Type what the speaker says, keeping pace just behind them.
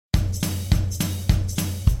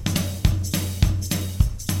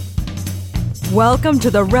Welcome to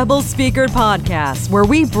the Rebel Speaker Podcast, where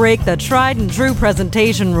we break the tried and true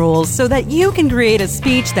presentation rules so that you can create a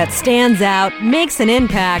speech that stands out, makes an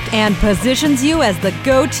impact, and positions you as the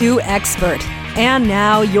go-to expert. And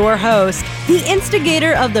now, your host, the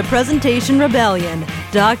instigator of the Presentation Rebellion,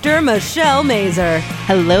 Dr. Michelle Mazur.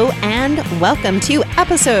 Hello and welcome to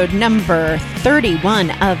episode number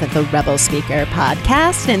 31 of the Rebel Speaker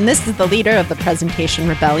Podcast. And this is the leader of the Presentation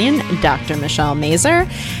Rebellion, Dr. Michelle Mazur.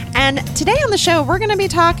 And today on the show, we're going to be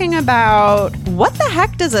talking about what the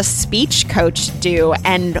heck does a speech coach do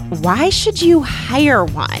and why should you hire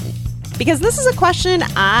one? Because this is a question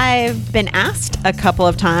I've been asked a couple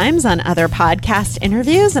of times on other podcast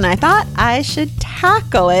interviews, and I thought I should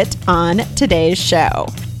tackle it on today's show.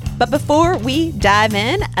 But before we dive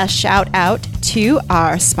in, a shout out to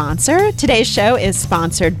our sponsor. Today's show is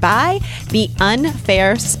sponsored by the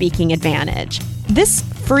Unfair Speaking Advantage. This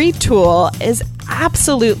free tool is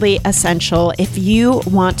absolutely essential if you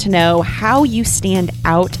want to know how you stand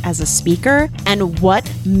out as a speaker and what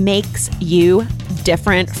makes you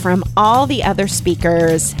different from all the other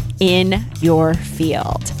speakers in your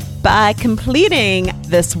field. By completing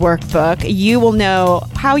this workbook, you will know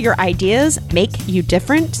how your ideas make you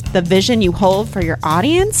different, the vision you hold for your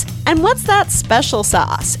audience, and what's that special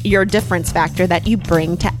sauce, your difference factor that you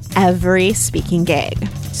bring to every speaking gig.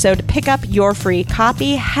 So to pick up your free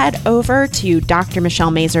copy, head over to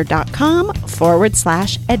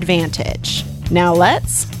drmichellemazur.com/advantage. Now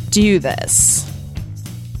let's do this.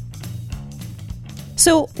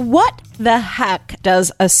 So what the heck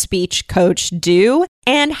does a speech coach do?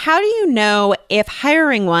 And how do you know if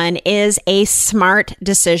hiring one is a smart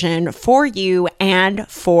decision for you and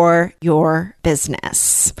for your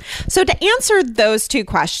business? So to answer those two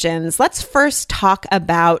questions, let's first talk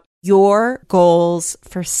about your goals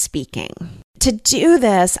for speaking. To do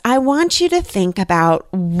this, I want you to think about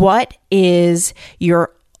what is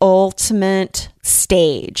your ultimate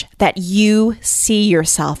stage that you see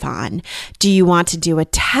yourself on. Do you want to do a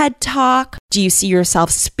TED Talk? Do you see yourself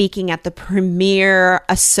speaking at the premier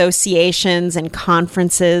associations and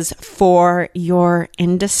conferences for your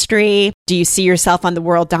industry? Do you see yourself on the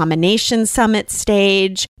World Domination Summit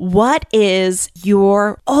stage? What is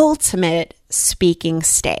your ultimate speaking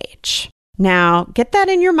stage? Now, get that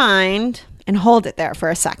in your mind and hold it there for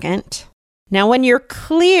a second. Now, when you're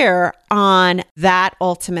clear on that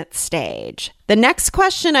ultimate stage, the next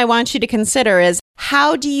question I want you to consider is,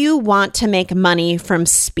 how do you want to make money from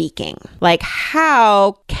speaking? Like,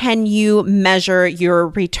 how can you measure your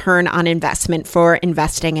return on investment for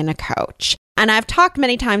investing in a coach? And I've talked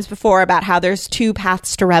many times before about how there's two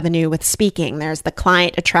paths to revenue with speaking. There's the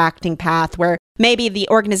client attracting path where maybe the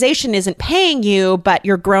organization isn't paying you, but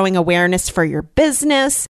you're growing awareness for your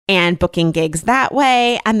business and booking gigs that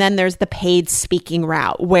way. And then there's the paid speaking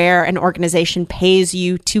route where an organization pays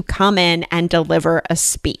you to come in and deliver a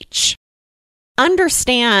speech.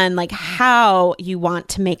 Understand how you want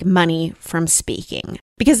to make money from speaking.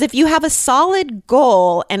 Because if you have a solid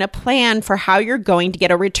goal and a plan for how you're going to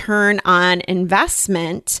get a return on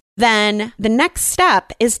investment, then the next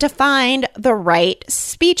step is to find the right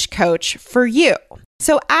speech coach for you.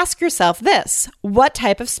 So ask yourself this: what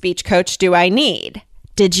type of speech coach do I need?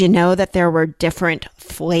 Did you know that there were different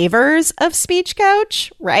flavors of speech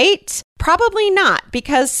coach, right? Probably not,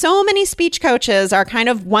 because so many speech coaches are kind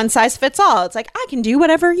of one size fits all. It's like, I can do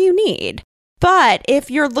whatever you need. But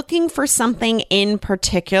if you're looking for something in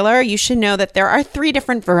particular, you should know that there are 3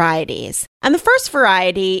 different varieties. And the first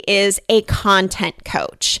variety is a content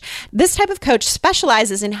coach. This type of coach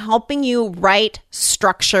specializes in helping you write,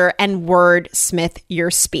 structure, and wordsmith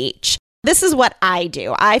your speech. This is what I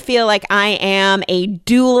do. I feel like I am a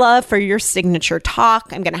doula for your signature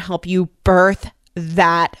talk. I'm going to help you birth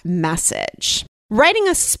that message. Writing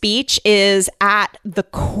a speech is at the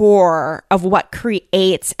core of what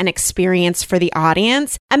creates an experience for the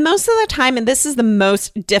audience. And most of the time, and this is the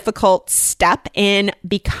most difficult step in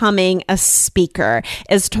becoming a speaker,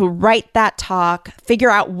 is to write that talk,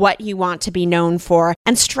 figure out what you want to be known for,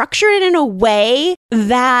 and structure it in a way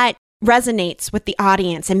that resonates with the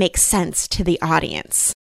audience and makes sense to the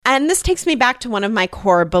audience. And this takes me back to one of my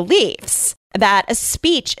core beliefs, that a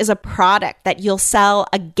speech is a product that you'll sell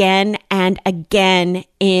again and again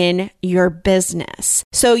in your business.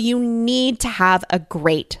 So you need to have a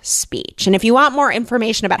great speech. And if you want more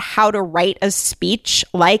information about how to write a speech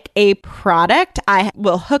like a product, I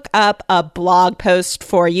will hook up a blog post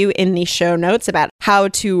for you in the show notes about how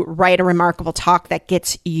to write a remarkable talk that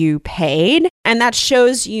gets you paid. And that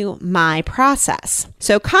shows you my process.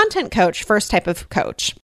 So content coach, first type of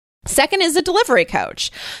coach. Second is a delivery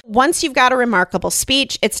coach. Once you've got a remarkable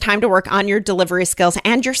speech, it's time to work on your delivery skills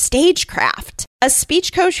and your stagecraft. A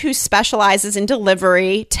speech coach who specializes in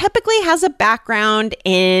delivery typically has a background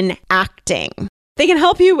in acting. They can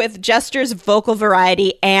help you with gestures, vocal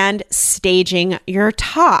variety, and staging your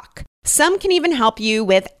talk. Some can even help you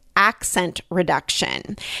with accent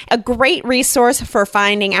reduction. A great resource for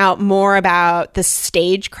finding out more about the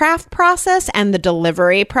stagecraft process and the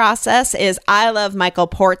delivery process is I love Michael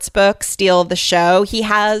Port's book, Steal the Show. He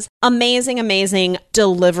has amazing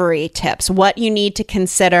delivery tips, what you need to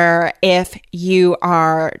consider if you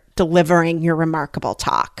are delivering your remarkable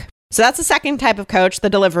talk. So that's the second type of coach, the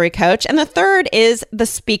delivery coach. And the third is the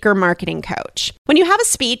speaker marketing coach. When you have a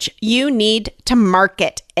speech, you need to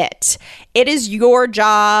market it. It is your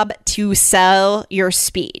job to sell your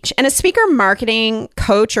speech. And a speaker marketing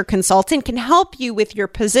coach or consultant can help you with your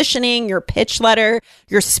positioning, your pitch letter,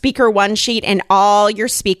 your speaker one sheet, and all your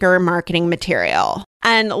speaker marketing material.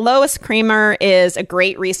 And Lois Creamer is a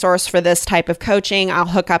great resource for this type of coaching. I'll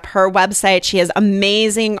hook up her website. She has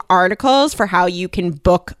amazing articles for how you can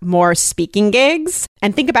book more speaking gigs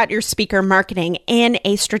and think about your speaker marketing in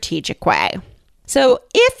a strategic way. So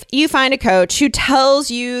if you find a coach who tells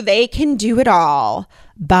you they can do it all,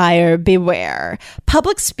 buyer beware.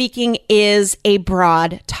 Public speaking is a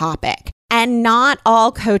broad topic. And not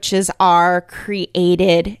all coaches are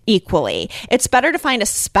created equally. It's better to find a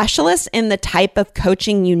specialist in the type of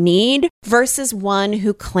coaching you need versus one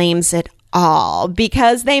who claims it all,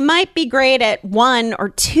 because they might be great at one or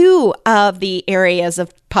two of the areas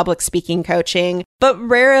of public speaking coaching, but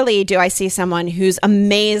rarely do I see someone who's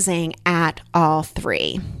amazing at all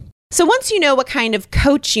three. So once you know what kind of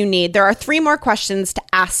coach you need, there are 3 more questions to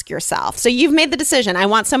ask yourself. So you've made the decision. I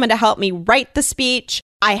want someone to help me write the speech.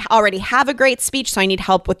 I already have a great speech, so I need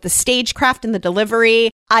help with the stagecraft and the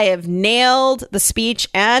delivery. I have nailed the speech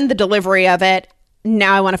and the delivery of it.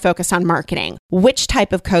 Now I want to focus on marketing. Which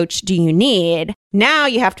type of coach do you need? Now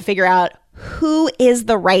you have to figure out who is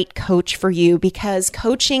the right coach for you, because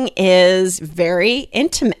coaching is very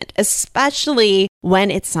intimate, especially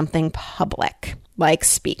when it's something public, like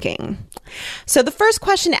speaking. So the first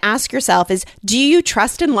question to ask yourself is, do you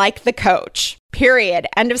trust and like the coach? Period.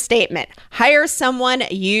 End of statement. Hire someone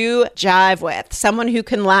you jive with, someone who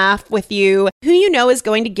can laugh with you, who you know is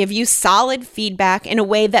going to give you solid feedback in a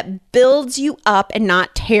way that builds you up and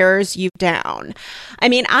not tears you down. I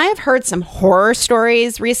mean, I've heard some horror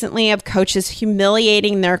stories recently of coaches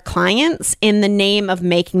humiliating their clients in the name of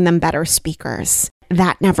making them better speakers.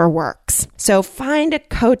 That never works. So find a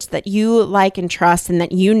coach that you like and trust and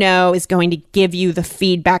that you know is going to give you the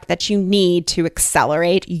feedback that you need to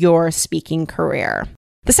accelerate your speaking career.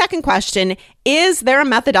 The second question, is there a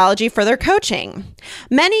methodology for their coaching?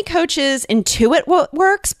 Many coaches intuit what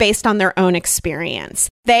works based on their own experience.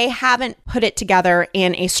 They haven't put it together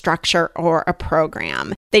in a structure or a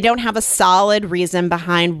program. They don't have a solid reason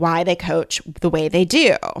behind why they coach the way they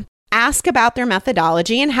do. Ask about their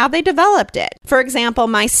methodology and how they developed it. For example,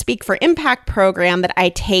 my Speak for Impact program that I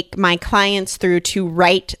take my clients through to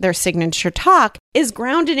write their signature talk is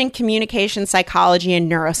grounded in communication psychology and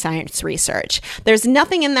neuroscience research. There's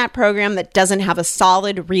nothing in that program that doesn't have a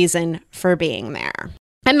solid reason for being there.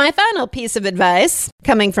 And my final piece of advice,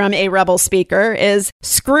 coming from a rebel speaker, is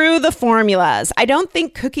screw the formulas. I don't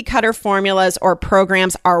think cookie cutter formulas or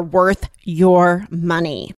programs are worth your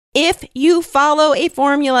money. If you follow a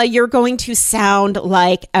formula, you're going to sound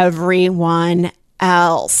like everyone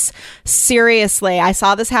else. Seriously, I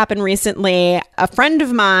saw this happen recently. A friend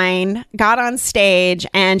of mine got on stage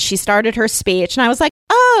and she started her speech and I was like,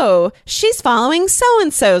 oh, she's following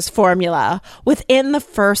so-and-so's formula within the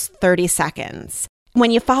first 30 seconds.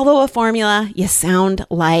 When you follow a formula, you sound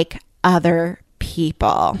like other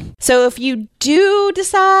people. So if you do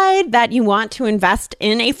decide that you want to invest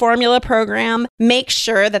in a formula program, make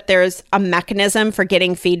sure that there's a mechanism for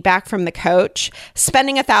getting feedback from the coach.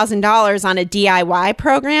 Spending $1,000 on a DIY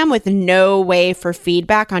program with no way for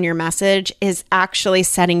feedback on your message is actually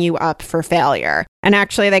setting you up for failure. And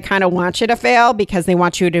actually, they kind of want you to fail because they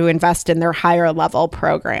want you to invest in their higher level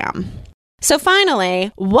program. So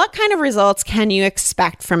finally, what kind of results can you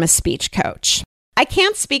expect from a speech coach? I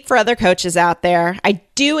can't speak for other coaches out there. I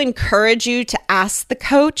do encourage you to ask the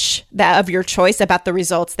coach of your choice about the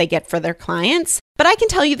results they get for their clients, but I can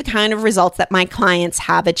tell you the kind of results that my clients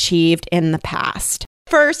have achieved in the past.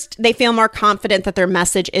 First, they feel more confident that their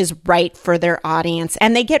message is right for their audience,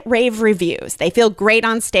 and they get rave reviews. They feel great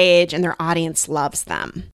on stage, and their audience loves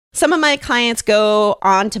them. Some of my clients go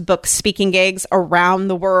on to book speaking gigs around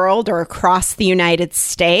the world or across the United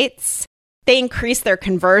States. They increase their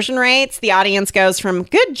conversion rates. The audience goes from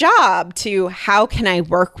good job to how can I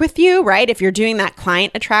work with you, right? If you're doing that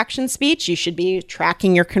client attraction speech, you should be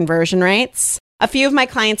tracking your conversion rates. A few of my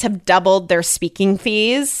clients have doubled their speaking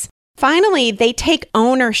fees. Finally, they take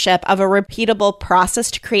ownership of a repeatable process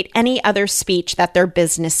to create any other speech that their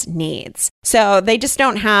business needs. So they just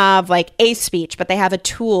don't have like a speech, but they have a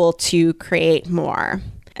tool to create more.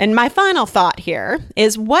 And my final thought here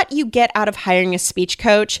is what you get out of hiring a speech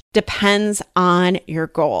coach depends on your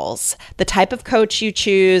goals, the type of coach you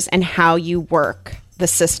choose, and how you work the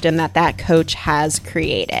system that coach has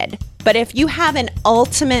created. But if you have an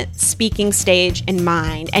ultimate speaking stage in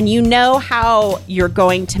mind and you know how you're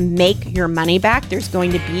going to make your money back, there's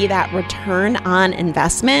going to be that return on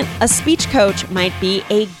investment, a speech coach might be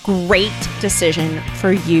a great decision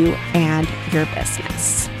for you and your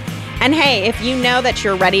business. And hey, if you know that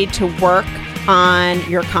you're ready to work on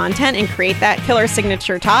your content and create that killer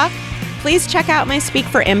signature talk, please check out my Speak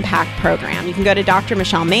for Impact program. You can go to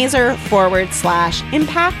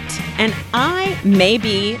drmichellemazur.com/impact, and I may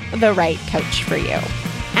be the right coach for you.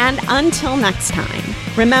 And until next time,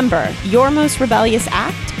 remember, your most rebellious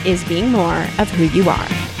act is being more of who you are.